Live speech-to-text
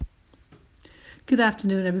Good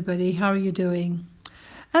afternoon, everybody. How are you doing?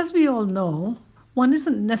 As we all know, one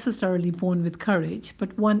isn't necessarily born with courage,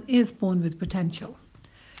 but one is born with potential.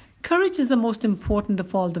 Courage is the most important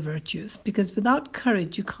of all the virtues because without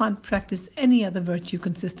courage, you can't practice any other virtue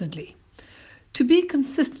consistently. To be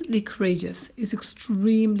consistently courageous is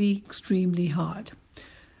extremely hard.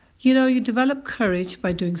 You develop courage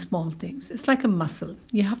by doing small things. It's like a muscle.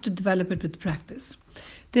 You have to develop it with practice.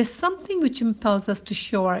 There's something which impels us to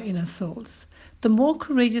show our inner souls. The more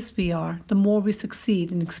courageous we are, the more we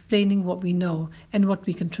succeed in explaining what we know and what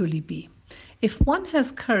we can truly be. If one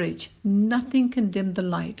has courage, nothing can dim the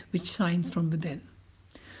light which shines from within.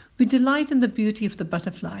 We delight in the beauty of the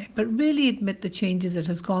butterfly, but really admit the changes it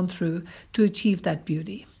has gone through to achieve that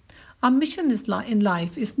beauty. Our mission in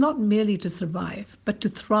life is not merely to survive, but to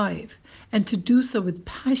thrive, and to do so with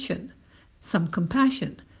passion, some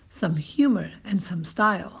compassion, some humor, and some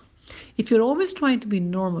style. If you're always trying to be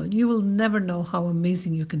normal, you will never know how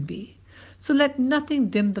amazing you can be. So let nothing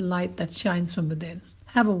dim the light that shines from within.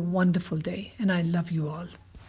 Have a wonderful day, and I love you all.